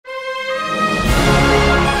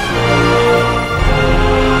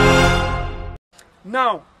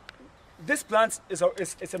Now, this plant is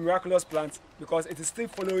a miraculous plant because it is still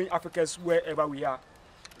following Africans wherever we are.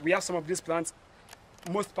 We have some of these plants,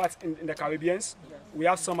 most parts in the Caribbean. We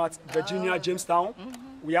have some at Virginia, Jamestown.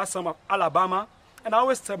 We have some at Alabama. And I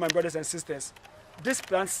always tell my brothers and sisters, this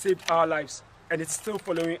plant saved our lives and it's still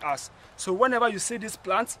following us. So whenever you see this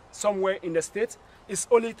plant somewhere in the state, it's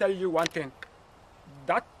only telling you one thing.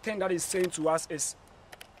 That thing that is saying to us is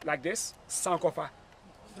like this, Sankofa.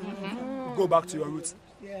 Go back to your roots.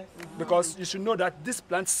 Because you should know that this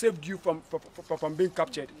plant saved you from being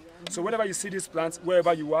captured. So whenever you see this plant,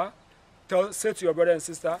 wherever you are, say to your brother and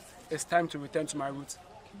sister, it's time to return to my roots.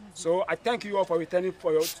 So I thank you all for returning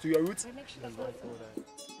to your roots.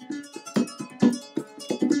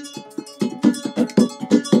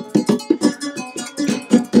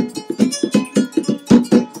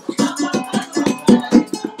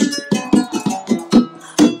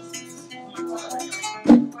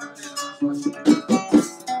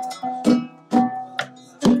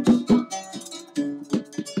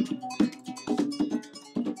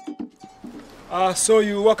 So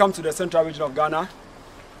you welcome to the central region of Ghana,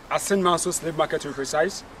 at St. Mansour Slave Market to be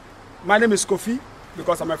precise. My name is Kofi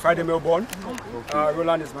because I'm a Friday male born.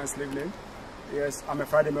 Roland is my slave name. Yes, I'm a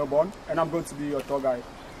Friday male born and I'm going to be your tour guide.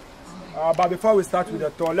 But before we start with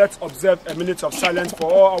the tour, let's observe a minute of silence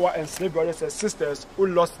for all our enslaved brothers and sisters who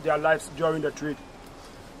lost their lives during the trade.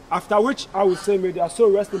 After which I will say, may their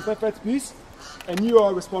soul rest in perfect peace, and you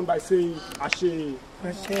all respond by saying, Ashe.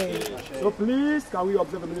 Ashe. So please, can we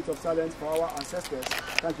observe a minute of silence for our ancestors?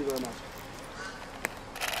 Thank you very much.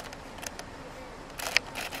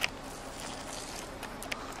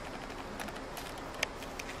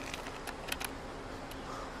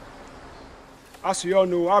 As you all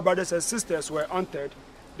know, our brothers and sisters were hunted,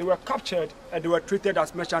 they were captured, and they were treated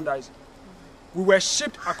as merchandise. We were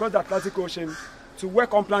shipped across the Atlantic Ocean to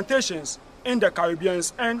work on plantations in the Caribbean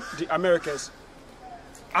and the Americas.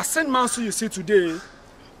 As St. Mansour you see today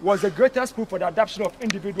was the greatest proof for the adoption of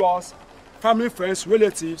individuals, family, friends,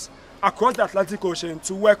 relatives across the Atlantic Ocean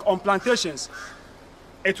to work on plantations.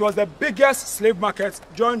 It was the biggest slave market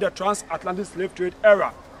during the transatlantic slave trade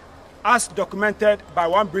era, as documented by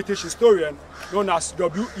one British historian known as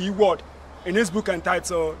W.E. Ward in his book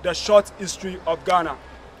entitled The Short History of Ghana.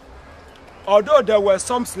 Although there were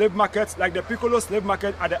some slave markets like the Piccolo slave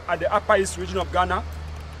market at the Upper East region of Ghana,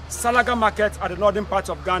 Salaga markets at the northern part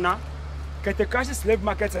of Ghana, Ketekashi slave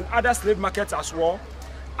markets and other slave markets as well,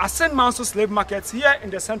 as St. Mansour slave markets here in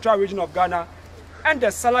the central region of Ghana, and the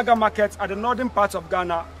Salaga markets at the northern part of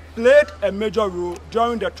Ghana played a major role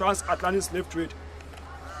during the transatlantic slave trade.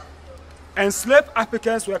 Enslaved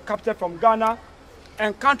Africans were captured from Ghana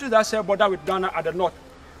and countries that share border with Ghana at the north,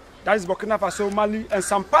 that is Burkina Faso, Mali, and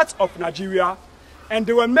some parts of Nigeria, and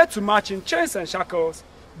they were made to march in chains and shackles,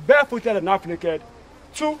 barefooted and half-naked,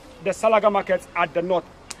 to the Salaga market at the north.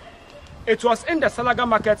 It was in the Salaga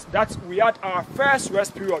market that we had our first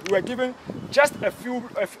rest period. We were given just a few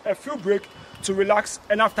breaks to relax,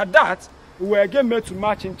 and after that, we were again made to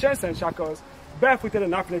march in chains and shackles, barefooted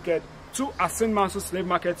and half-naked, to a St. Mansour slave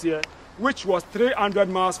market here, which was 300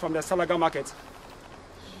 miles from the Salaga market.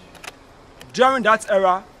 During that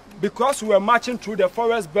era, because we were marching through the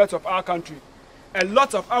forest belt of our country, a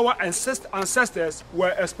lot of our ancestors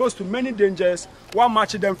were exposed to many dangers while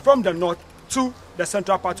marching them from the north to the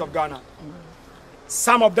central part of Ghana.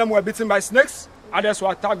 Some of them were bitten by snakes, others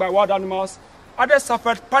were attacked by wild animals, others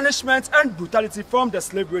suffered punishment and brutality from the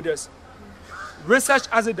slave raiders. Research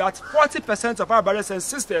has it that 40% of our brothers and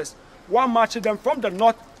sisters, while marching them from the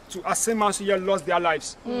north to St. Mansour, lost their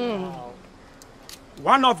lives.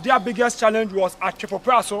 One of their biggest challenges was at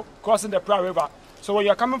Tripopraso, crossing the Pra River. So when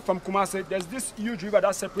you're coming from Kumasi, there's this huge river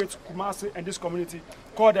that separates Kumasi and this community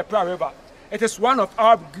called the Pra River. It is one of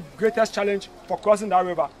our greatest challenges for crossing that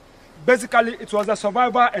river. Basically, it was the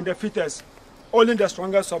survivor and the fittest. Only the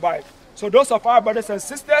strongest survived. So those of our brothers and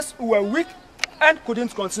sisters who were weak and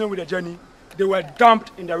couldn't continue with the journey, they were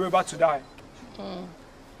dumped in the river to die.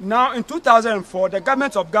 Now, in 2004, the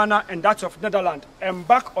government of Ghana and that of Netherlands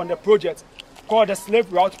embarked on the project called the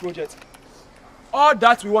Slave Route Project. All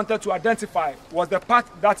that we wanted to identify was the path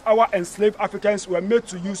that our enslaved Africans were made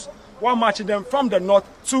to use while marching them from the north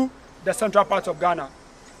to the central part of Ghana.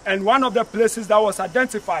 And one of the places that was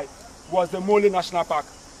identified was the Mole National Park.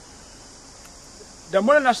 The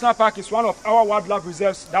Mole National Park is one of our wildlife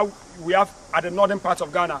reserves that we have at the northern part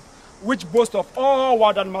of Ghana, which boasts of all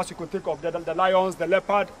wild animals you could think of, the lions, the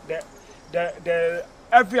leopard,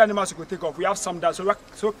 every animal you could think of. We have some there.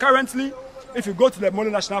 So currently, if you go to the Mole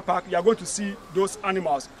National Park, you are going to see those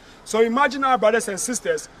animals. So imagine our brothers and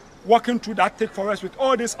sisters walking through that thick forest with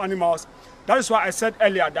all these animals. That is why I said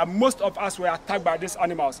earlier that most of us were attacked by these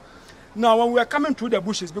animals. Now, when we were coming through the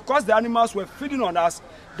bushes, because the animals were feeding on us,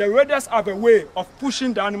 the raiders have a way of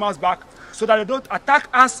pushing the animals back so that they don't attack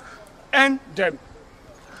us and them.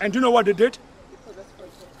 And do you know what they did?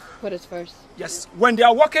 Put us first. Yes. When they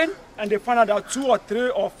are walking and they found out that 2 or 3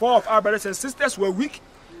 or 4 of our brothers and sisters were weak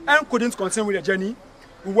and couldn't continue with the journey,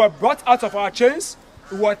 we were brought out of our chains,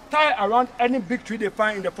 we were tied around any big tree they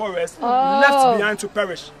find in the forest, left behind to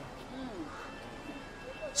perish.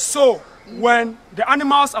 So, when the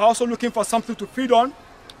animals are also looking for something to feed on,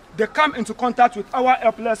 they come into contact with our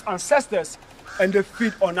helpless ancestors and they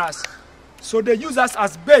feed on us. So they use us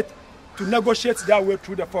as bait to negotiate their way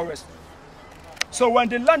through the forest. So when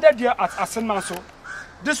they landed here at Asenmanso,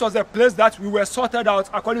 this was a place that we were sorted out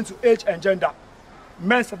according to age and gender.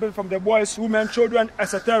 Men separated from the boys, women, children,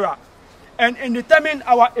 etc. And in determining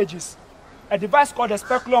our ages, a device called the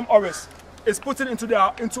speculum oris is put into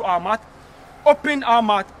our mouth, open our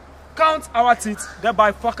mouth, count our teeth,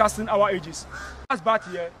 thereby forecasting our ages. That's back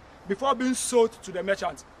here before being sold to the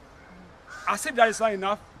merchant. As if that is not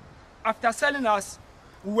enough, after selling us,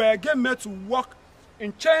 we were again made to walk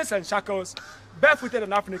in chains and shackles, barefooted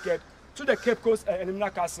and half naked, to the Cape Coast and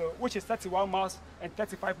Elimina Castle, which is 31 miles and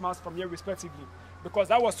 35 miles from here respectively, because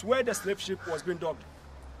that was where the slave ship was being docked.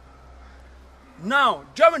 Now,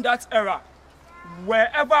 during that era,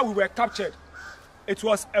 wherever we were captured, it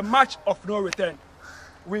was a march of no return.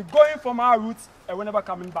 We're going from our roots and we're never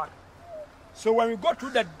coming back. So when we go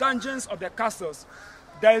through the dungeons of the castles,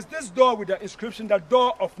 there is this door with the inscription, the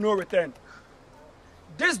door of no return.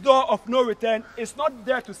 This door of no return is not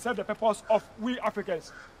there to serve the purpose of we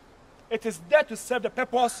Africans. It is there to serve the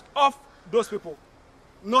purpose of those people,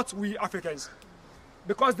 not we Africans.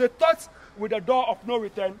 Because they thought with the door of no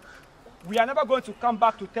return, we are never going to come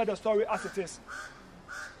back to tell the story as it is.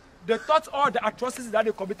 They thought all the atrocities that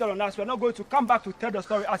they committed on us, we are not going to come back to tell the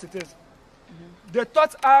story as it is. They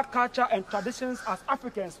thought our culture and traditions as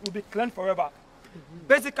Africans would be cleansed forever.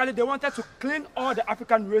 Basically, they wanted to clean all the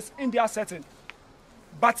African race in their setting.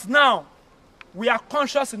 But now, we are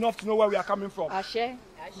conscious enough to know where we are coming from. Ashe.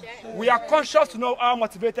 We are conscious to know our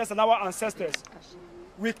motivators and our ancestors.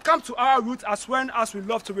 We come to our roots as we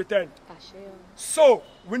love to return. So,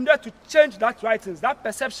 we need to change that writings, that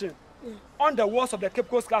perception on the walls of the Cape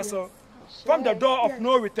Coast Castle, from the door of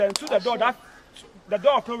no return to the door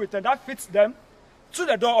of no return that fits them, to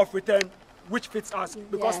the door of return which fits us.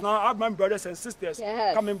 Because now I have my brothers and sisters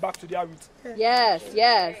coming back to their roots. Yes.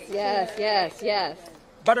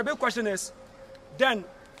 But the big question is, then,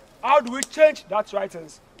 how do we change that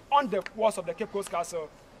writings on the walls of the Cape Coast Castle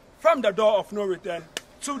from the door of no return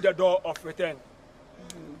to the door of return?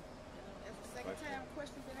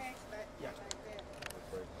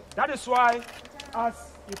 That is why,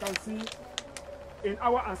 as you can see, in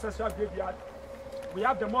our ancestral graveyard, we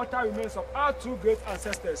have the mortal remains of our 2 great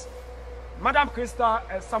ancestors, Madam Krista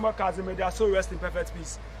and Samuel Kazim. May their soul rest in perfect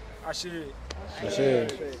peace. Ashe.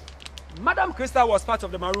 Madam Krista was part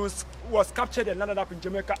of the Maroons, who was captured and landed up in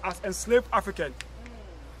Jamaica as enslaved African.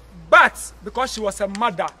 But because she was a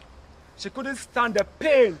mother, she couldn't stand the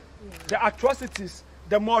pain, the atrocities,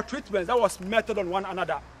 the maltreatment that was meted on one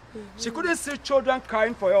another. She couldn't see children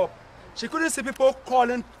crying for help. She couldn't see people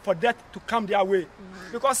calling for death to come their way.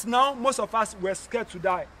 Because now most of us were scared to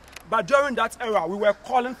die. But during that era, we were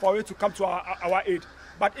calling for it to come to our aid.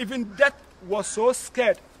 But even death was so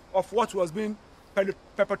scared of what was being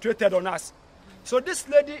perpetrated on us. So this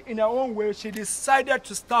lady, in her own way, she decided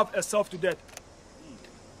to starve herself to death.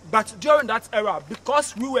 But during that era,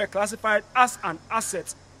 because we were classified as an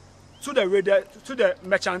asset to the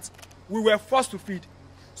merchants, we were forced to feed.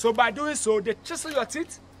 So by doing so, they chisel your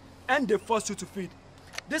teeth and they force you to feed.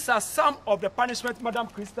 These are some of the punishments Madam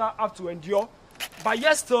Krista had to endure. But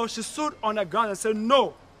yet still, she stood on the ground and said,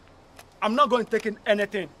 no, I'm not going to take in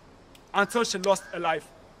anything, until she lost her life.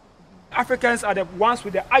 Africans are the ones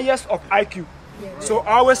with the highest of IQ. So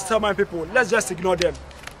I always tell my people, let's just ignore them.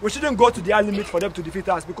 We shouldn't go to their limit for them to defeat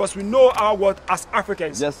us, because we know our worth as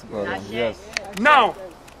Africans. Yes, brother. Yes. Now,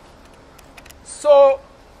 so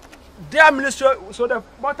their ministry, so the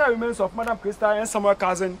mortal remains of Madam Krista and Samuel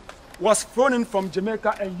Kazim was flown in from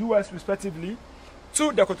Jamaica and US respectively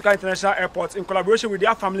to the Kotoka International Airport in collaboration with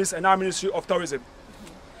their families and our Ministry of Tourism.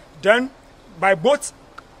 Then, by boat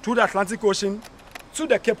through the Atlantic Ocean to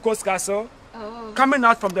the Cape Coast Castle, coming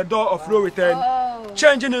out from the door of no return,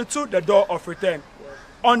 changing it to the door of return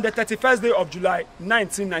on the 31st day of July,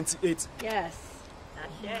 1998. Yes.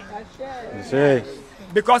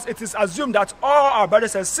 Because it is assumed that all our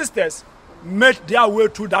brothers and sisters made their way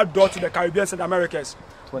through that door to the Caribbean and Americas.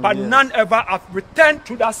 but none ever have returned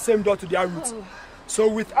through that same door to their roots. So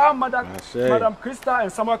with our Madam Krista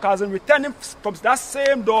and Samuel cousin returning from that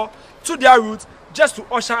same door to their roots, just to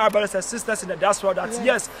usher our brothers and sisters in the diaspora that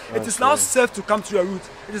yes, it is now safe to come to your roots.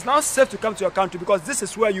 It is now safe to come to your country because this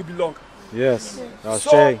is where you belong. Yes.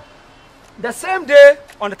 So the same day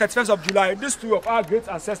on the 31st of July, these two of our great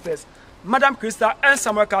ancestors, Madam Krista and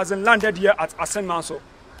Samuel cousin, landed here at Asin Manso.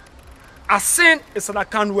 Asin is an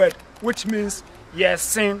Akan word, which means yes,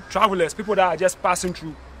 sin, travelers, people that are just passing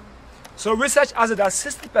through. So research has it that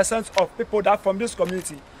 60% of people that from this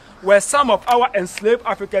community were some of our enslaved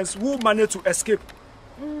Africans who managed to escape.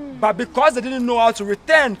 But because they didn't know how to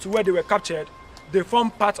return to where they were captured, they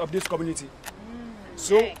formed part of this community.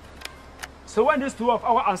 So when these two of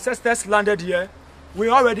our ancestors landed here, we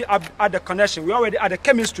already had the connection. We already had the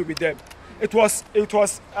chemistry with them. It was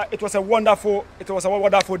a wonderful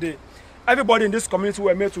day. Everybody in this community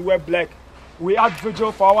were made to wear black. We had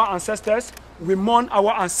vigil for our ancestors. We mourn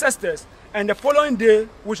our ancestors. And the following day,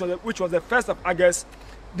 which was the 1st of August,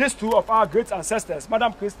 these two of our great ancestors,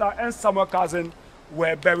 Madam Krista and Samuel cousin,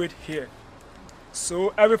 were buried here.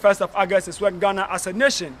 So every 1st of August is when Ghana as a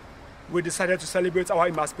nation, we decided to celebrate our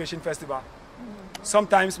Emancipation Festival.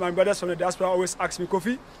 Sometimes my brothers from the diaspora always ask me,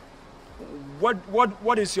 Kofi,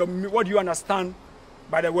 what do you understand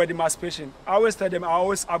by the word emancipation? I always tell them I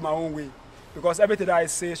always have my own way, because everything that I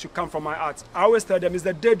say should come from my heart. I always tell them it's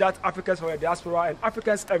the day that Africans from the diaspora and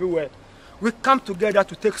Africans everywhere, we come together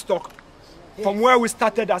to take stock from where we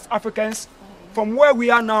started as Africans, from where we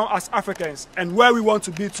are now as Africans, and where we want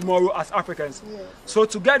to be tomorrow as Africans. So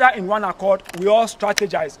together in one accord, we all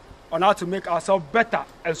strategize on how to make ourselves better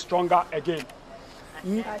and stronger again.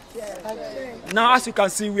 Now, as you can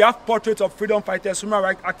see, we have portraits of freedom fighters, human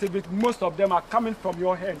rights activists. Most of them are coming from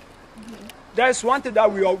your hand. There is one thing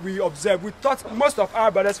that we observe. We thought most of our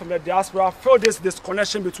brothers from the diaspora feel this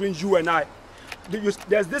disconnection between you and I.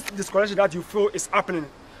 There's this disconnection that you feel is happening,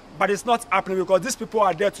 but it's not happening because these people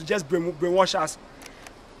are there to just brainwash us.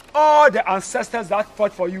 All the ancestors that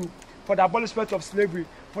fought for you, for the abolishment of slavery,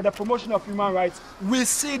 for the promotion of human rights, we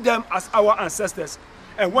see them as our ancestors.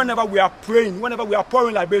 And whenever we are praying, whenever we are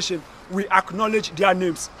pouring libation, we acknowledge their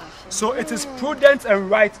names. So it is prudent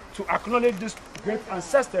and right to acknowledge these great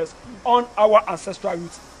ancestors on our ancestral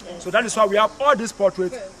roots. So that is why we have all these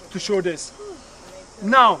portraits to show this.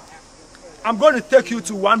 Now, I'm going to take you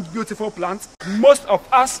to one beautiful plant. Most of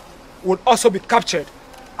us would also be captured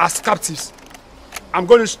as captives. I'm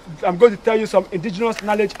going to tell you some indigenous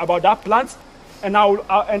knowledge about that plant, and I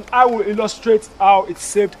will illustrate how it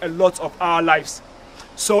saved a lot of our lives.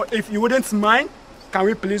 So if you wouldn't mind, can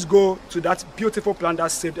we please go to that beautiful plant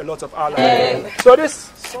that saved a lot of our lives? So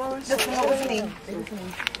this...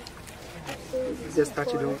 Just touch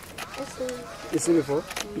it on. You seen before?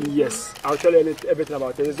 Yes. I'll tell you everything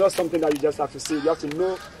about it. It's not something that you just have to see. You have to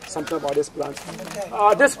know something about this plant.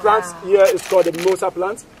 This plant here is called the mimosa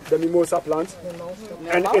plant. The mimosa plant.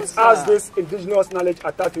 And it has this indigenous knowledge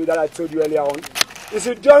attached to it that I told you earlier on. You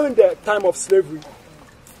see, during the time of slavery,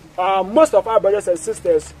 most of our brothers and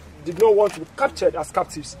sisters did not want to be captured as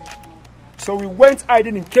captives. So we went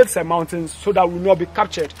hiding in caves and mountains so that we will not be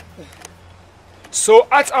captured. So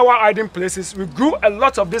at our hiding places, we grew a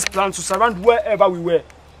lot of these plants to surround wherever we were.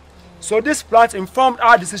 So this plant informed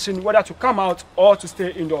our decision whether to come out or to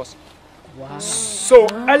stay indoors. Wow. So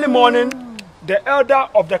early morning, the elder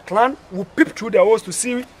of the clan will peep through the holes to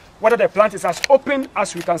see whether the plant is as open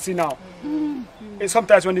as we can see now.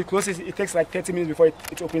 Sometimes when it closes, it takes like 30 minutes before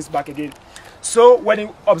it opens back again. So when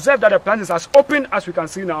you observe that the plant is as open as we can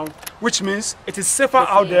see now, which means it is safer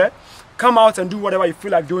out there, come out and do whatever you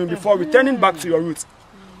feel like doing before returning back to your roots.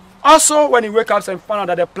 Also, when you wake up and find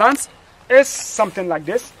out that the plant is something like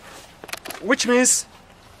this, which means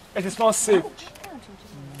it is not safe.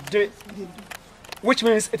 Which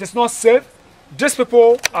means it is not safe. These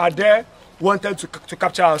people are there wanted to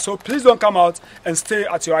capture us. So please don't come out and stay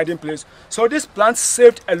at your hiding place. So this plant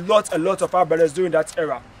saved a lot of our brothers during that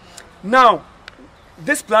era. Now,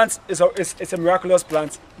 this plant is a miraculous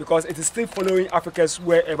plant because it is still following Africans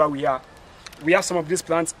wherever we are. We have some of these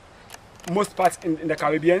plants, most parts in the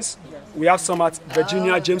Caribbean. We have some at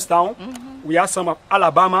Virginia, Jamestown. We have some at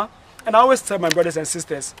Alabama. And I always tell my brothers and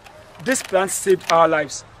sisters, this plant saved our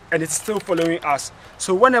lives and it's still following us.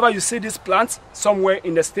 So whenever you see this plant somewhere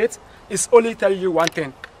in the state, it's only telling you one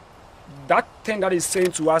thing. That thing that is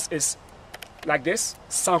saying to us is like this: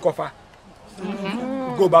 Sankofa.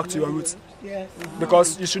 Go back to your roots.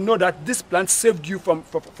 Because you should know that this plant saved you from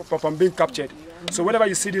being captured. So whenever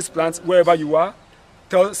you see this plant, wherever you are,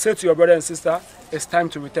 say to your brother and sister, it's time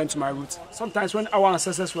to return to my roots. Sometimes when our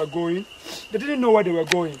ancestors were going, they didn't know where they were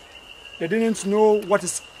going. They didn't know what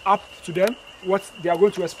is up to them, what they are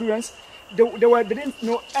going to experience. They didn't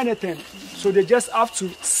know anything. So they just have to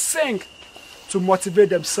sing to motivate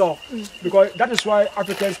themselves. Because that is why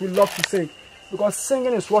Africans, we love to sing. Because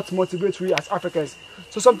singing is what motivates we as Africans.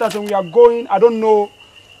 So sometimes when we are going, I don't know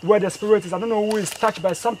where the spirit is, I don't know who is touched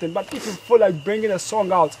by something, but if you feel like bringing a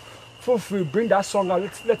song out, feel free, bring that song out.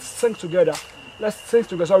 Let's sing together. Let's sing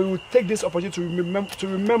together. So we will take this opportunity to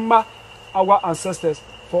remember our ancestors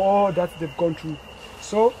for all that they've gone through.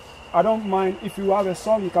 So I don't mind if you have a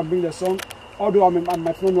song, you can bring the song. Although I might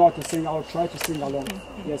not know how to sing, I'll try to sing along.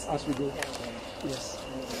 Yes, as we go. Yes.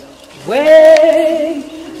 Way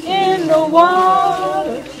in the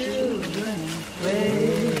water, children,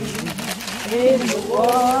 way in the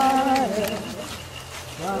water.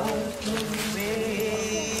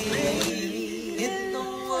 In the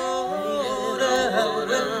water,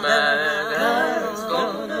 when my God's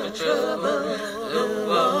gonna trouble the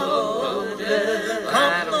water.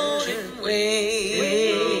 Come on and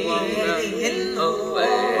wade in the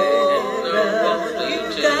water. You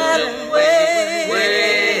gotta wade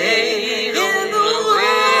in the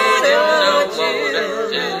water,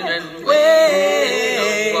 children.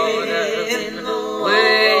 Wade in the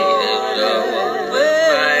water.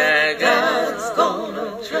 My God's gonna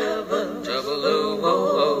trouble the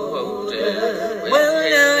water. Well,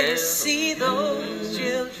 now you see those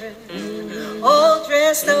children all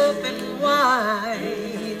dressed up in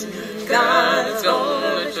white. God's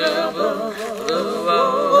gonna trouble the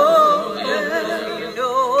water. You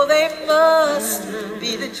know they must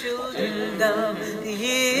be the children of the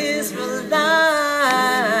Israelites.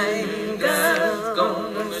 God's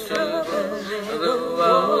gonna trouble the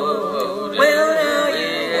water. Well, now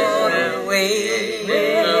you wanna wade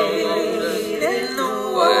in the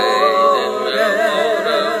water.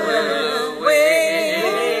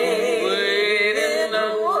 Wade in the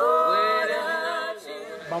water.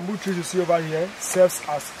 Bamboo trees you see over here serves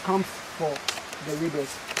as camp for the readers.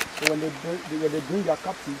 So when they bring their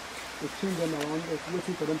captive, they chain them around, it's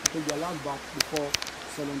waiting for them to take their land back before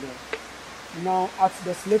selling them. Now at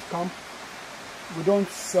the slave camp, we don't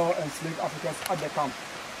sell enslaved Africans at the camp.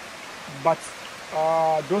 But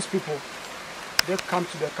those people, they come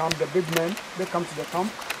to the camp, the big men, they come to the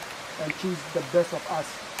camp and choose the best of us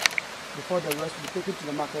before the rest will be taken to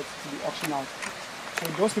the market to be auctioned out. So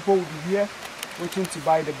those people will be here waiting to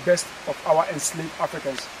buy the best of our enslaved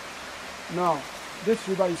Africans. Now, this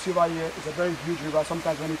river you see over here is a very huge river.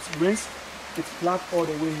 Sometimes when it rains, it's flat all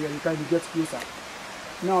the way here. You can't get closer.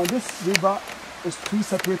 Now, this river is two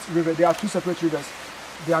separate rivers. There are two separate rivers.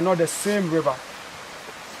 They are not the same river.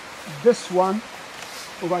 This one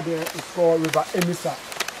over there is called River Emisa.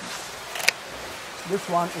 This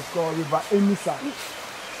one is called River Emisa.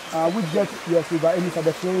 Which gets, yes, River Emisa.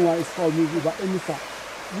 The flowing one is called River Emisa,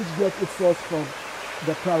 which gets its source from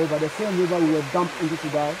the Pra River, the same river we were dumped into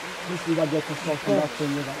today. This river gets its source from that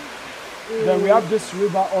same river. Then we have this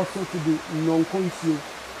river also to be Non-Consio,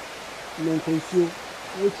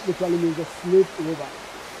 which literally means the slave river.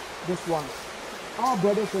 This one. Our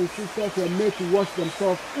brothers and sisters were made to wash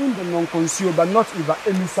themselves in the Non-Consio, but not River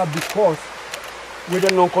Emisa, because with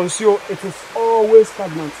the Non-Consio it is always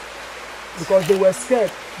stagnant. Because they were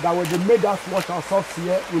scared that when they made us wash ourselves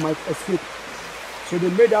here, we might escape. So they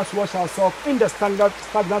made us wash ourselves in the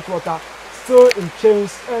stagnant water, still in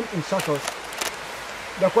chains and in shackles.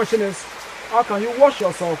 The question is, how can you wash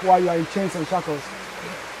yourself while you are in chains and shackles?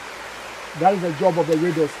 That is the job of the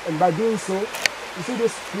raiders. And by doing so, you see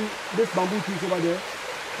this bamboo trees over there,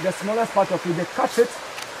 the smallest part of it, they cut it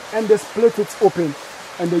and they split it open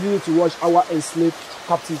and they use it to wash our enslaved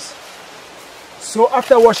captives. So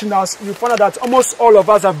after washing us, you find out that almost all of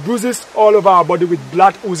us have bruises all over our body with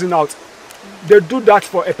blood oozing out. They do that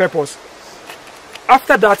for a purpose.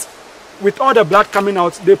 After that, with all the blood coming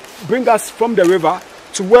out, they bring us from the river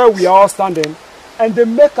to where we are all standing, and they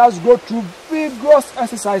make us go through vigorous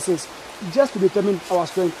exercises just to determine our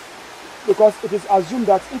strength. Because it is assumed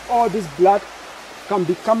that if all this blood can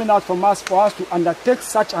be coming out from us for us to undertake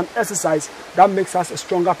such an exercise, that makes us a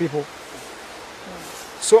stronger people.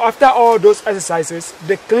 So after all those exercises,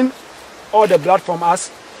 they clean all the blood from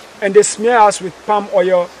us and they smear us with palm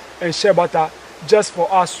oil and shea butter just for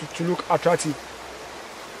us to look attractive.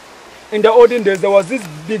 In the olden days, there was this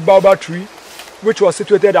big baobab tree which was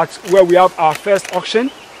situated at where we have our first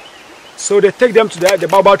auction. So they take them to the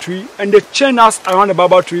baobab tree and they chain us around the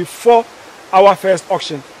baobab tree for our first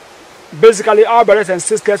auction. Basically, our brothers and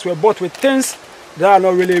sisters were bought with things that are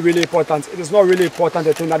not really important. It is not really important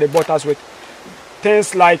the thing that they bought us with.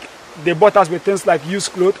 Things like, they bought us with things like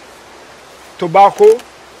used clothes, tobacco,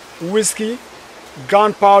 whiskey,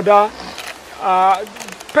 gunpowder,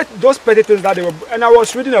 those petty things that they were. And I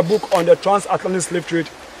was reading a book on the transatlantic slave trade,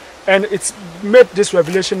 and it's made this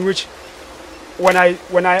revelation which, when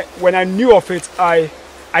I knew of it, I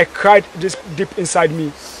cried this deep inside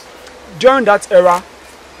me. During that era,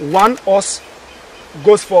 one horse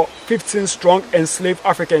goes for 15 strong enslaved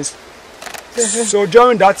Africans. So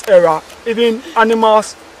during that era, even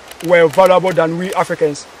animals were valuable than we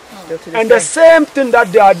Africans. And the same thing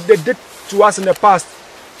that they did to us in the past,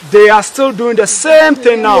 they are still doing the same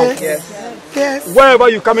thing now. Yes. Wherever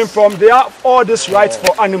you're coming from, they have all these rights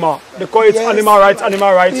for animal. They call it animal rights,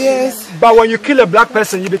 animal rights. Yes. But when you kill a black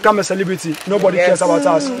person, you become a celebrity. Nobody cares about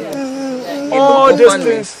us. All these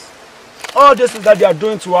things that they are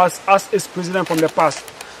doing to us as is president from the past.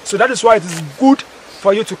 So that is why it is good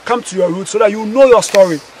for you to come to your roots so that you know your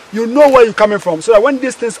story. You know where you're coming from. So that when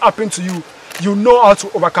these things happen to you, you know how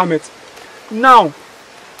to overcome it. Now,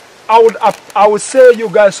 I would say you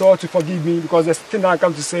guys all to forgive me, because the thing that I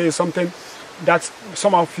come to say is something that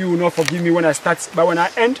some of you will not forgive me when I start. But when I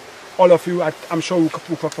end, all of you, I'm sure will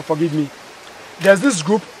forgive me. There's this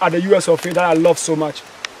group at the US of A that I love so much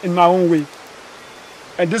in my own way.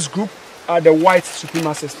 And this group are the white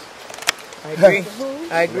supremacists. I agree.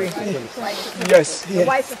 I agree. Yes. The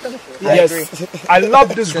white system. Yes. I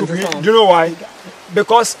love this group. Do you know why?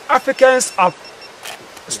 Because Africans have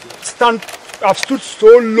stood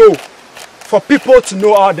so low for people to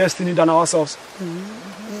know our destiny than ourselves.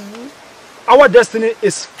 Our destiny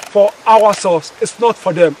is for ourselves. It's not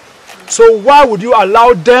for them. So why would you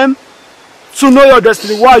allow them to know your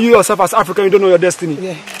destiny? Why you yourself as African, you don't know your destiny?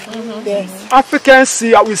 Yes. Africans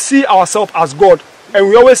we see ourselves as God, and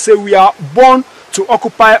we always say we are born to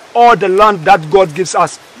occupy all the land that God gives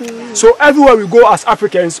us. So everywhere we go as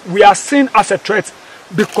Africans, we are seen as a threat,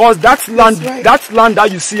 because that land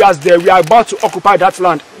that you see us there, we are about to occupy that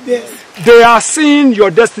land. Yes. They are seeing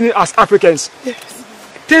your destiny as Africans. Yes.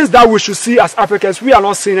 Things that we should see as Africans, we are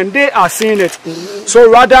not seeing, and they are seeing it. So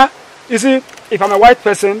rather, you see, if I'm a white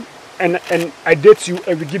person and I date you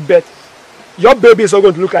and we give birth, your baby is not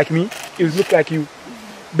going to look like me, it will look like you.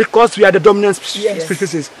 Because we are the dominant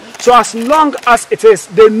species. So as long as it is,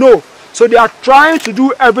 they know. So they are trying to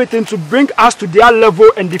do everything to bring us to their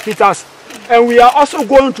level and defeat us. And we are also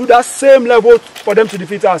going to that same level for them to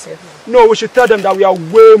defeat us. No, we should tell them that we are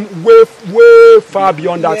way far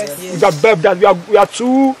beyond that. We are above that. We are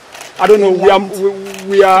too, I don't know,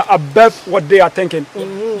 we are above what they are thinking.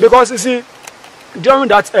 Because you see, during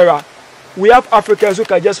that era, we have Africans who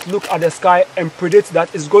can just look at the sky and predict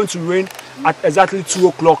that it's going to rain at exactly 2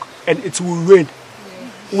 o'clock, and it will rain.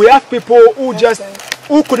 We have people who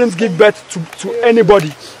couldn't give birth to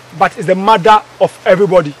anybody, but is the mother of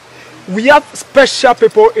everybody. We have special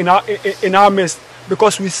people in our midst,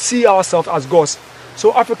 because we see ourselves as gods.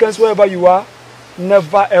 So Africans, wherever you are,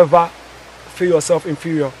 never ever feel yourself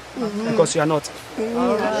inferior, because you are not. You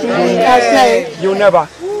never.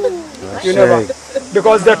 You never.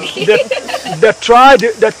 Because the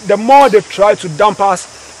more they try to damp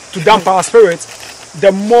our spirits,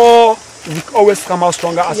 the more we always come out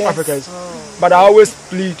stronger as Africans. But I always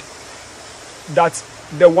plead that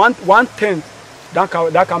the one thing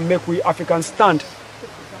that can make we Africans stand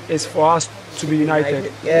is for us to be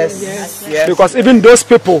united. Yes. Because even those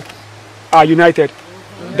people are united.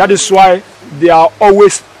 That is why they are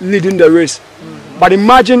always leading the race. But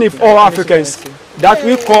imagine if all Africans that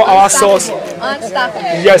we call ourselves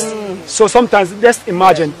so sometimes just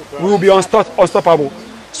imagine we will be unstoppable.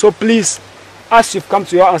 So please, as you've come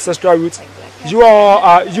to your ancestral roots, you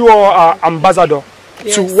are ambassador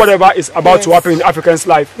to whatever is about to happen in Africans'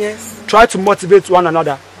 life. Try to motivate one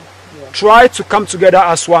another. Try to come together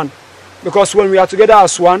as one. Because when we are together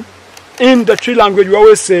as one, in the Tree language we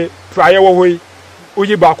always say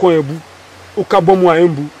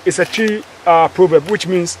it's a Tree proverb, which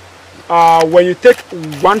means when you take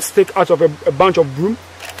one stick out of a bunch of broom,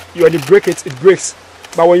 when you break it, it breaks.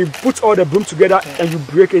 But when you put all the broom together and you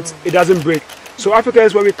break it, it doesn't break. So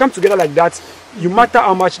Africans, when we come together like that, no matter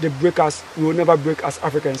how much they break us, we will never break as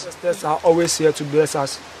Africans. Sisters are always here to bless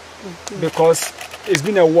us, because it's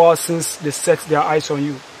been a while since they set their eyes on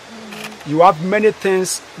you. You have many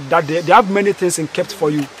things that they have many things in kept for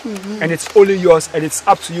you, and it's only yours, and it's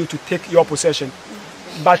up to you to take your possession.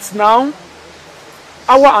 But now,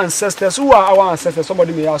 our ancestors, who are our ancestors?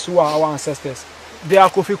 Somebody may ask, who are our ancestors? They are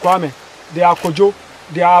Kofi Kwame, they are Kojo,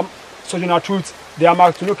 they are Sojourner Truth, they are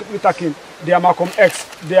Martin Luther King, they are Malcolm X,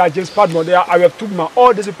 they are James Padmore, they are Arab Tugma.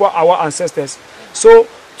 All these people are our ancestors. So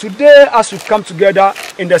today, as we come together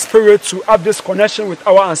in the spirit to have this connection with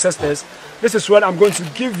our ancestors, this is when I'm going to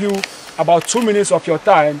give you about 2 minutes of your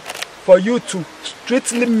time for you to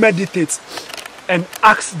strictly meditate and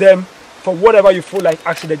ask them for whatever you feel like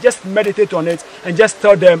actually. Just meditate on it and just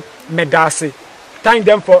tell them medase. Thank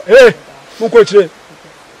them for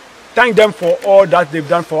thank them for all that they've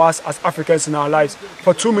done for us as Africans in our lives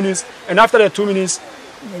for 2 minutes. And after the 2 minutes,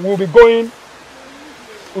 we'll be going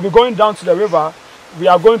down to the river. We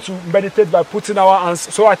are going to meditate by putting our hands.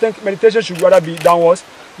 So I think meditation should rather be downwards.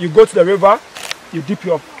 You go to the river, you dip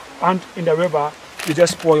your hand in the river, you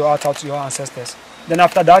just pour your heart out to your ancestors. Then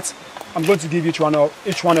after that, I'm going to give each one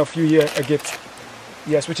of you here a gift.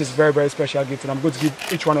 Yes, which is very, very special gift. And I'm going to give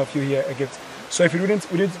each one of you here a gift. So if you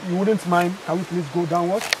wouldn't mind, can we please go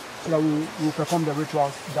downwards so that we will perform the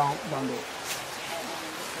rituals down there.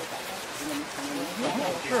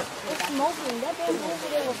 It's smoking. That baby over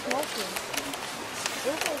there was smoking.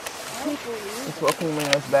 It's welcoming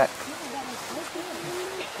us back.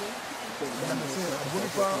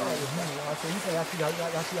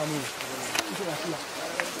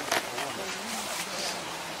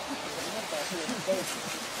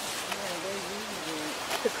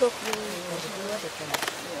 The cook room.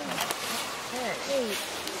 Hey,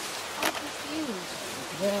 I'm confused.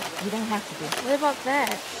 Well, you don't have to be. What about that?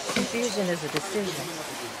 Confusion is a decision.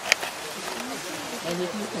 And if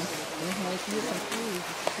you're confused,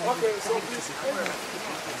 Okay, so please.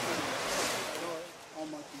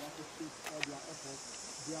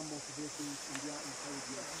 Their motivations and their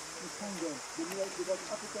intelligence. We thank them. Because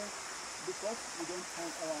Africans, because we don't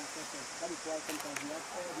thank our ancestors, that is why sometimes we have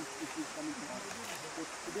all these issues coming to us. So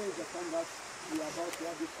today is the time that we are about to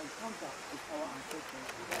have this encounter with our ancestors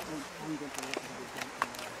and thank them for what they have done in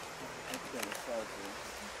our lives.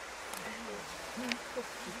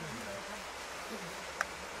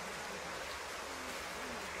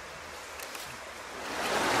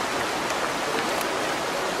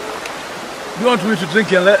 You want me to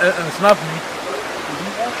drink and snap me?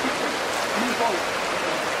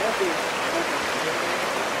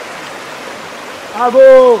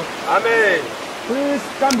 Abo, Amen. please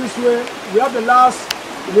come this way. We have the last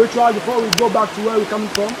ritual before we go back to where we're coming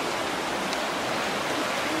from.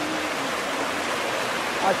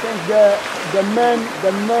 I think the men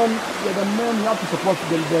have to support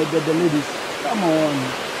the ladies. Come on.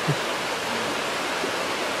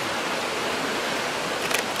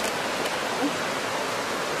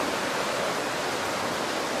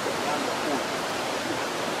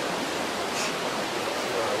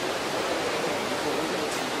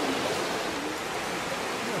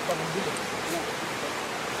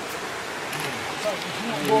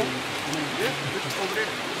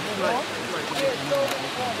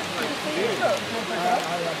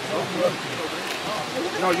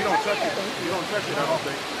 No, you don't touch it. You don't touch it, I don't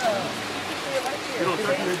think. You don't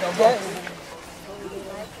touch it.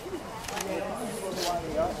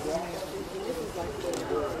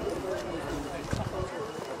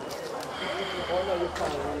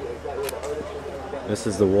 This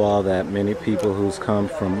is the wall that many people who's come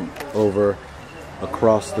from over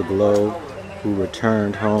across the globe who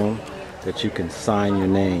returned home, that you can sign your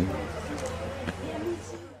name.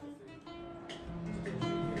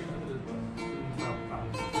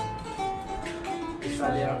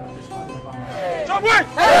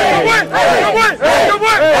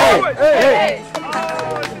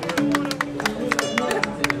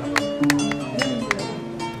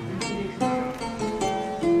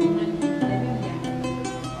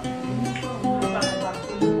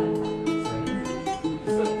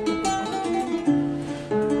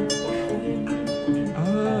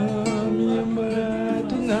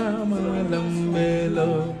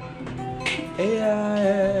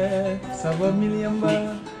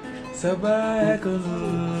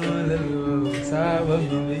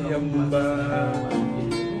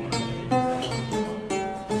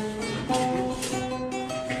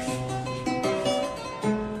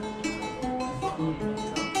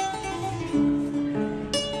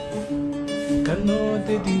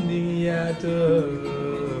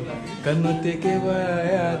 Kanote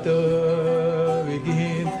kewayato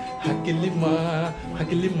begin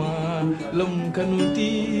hakilima lom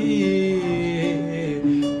kanuti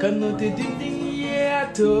kanote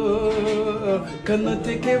dindiyato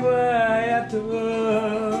kanote kewayato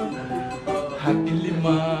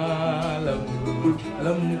hakilima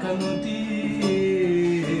lom kanuti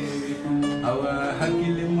awa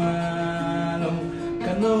hakilima lom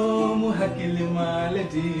kanomu hakilima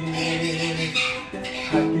leti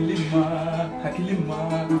Hakilima,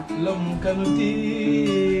 lom kanuti,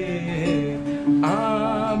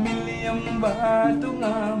 amiliam batu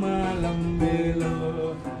ngama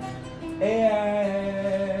lambelo,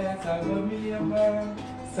 saba miliam ba,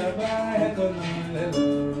 saba ekonolelo,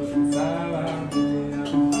 saba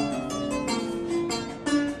miliam.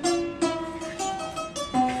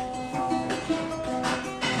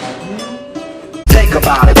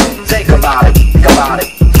 Think about it, think about it,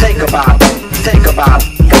 think about it.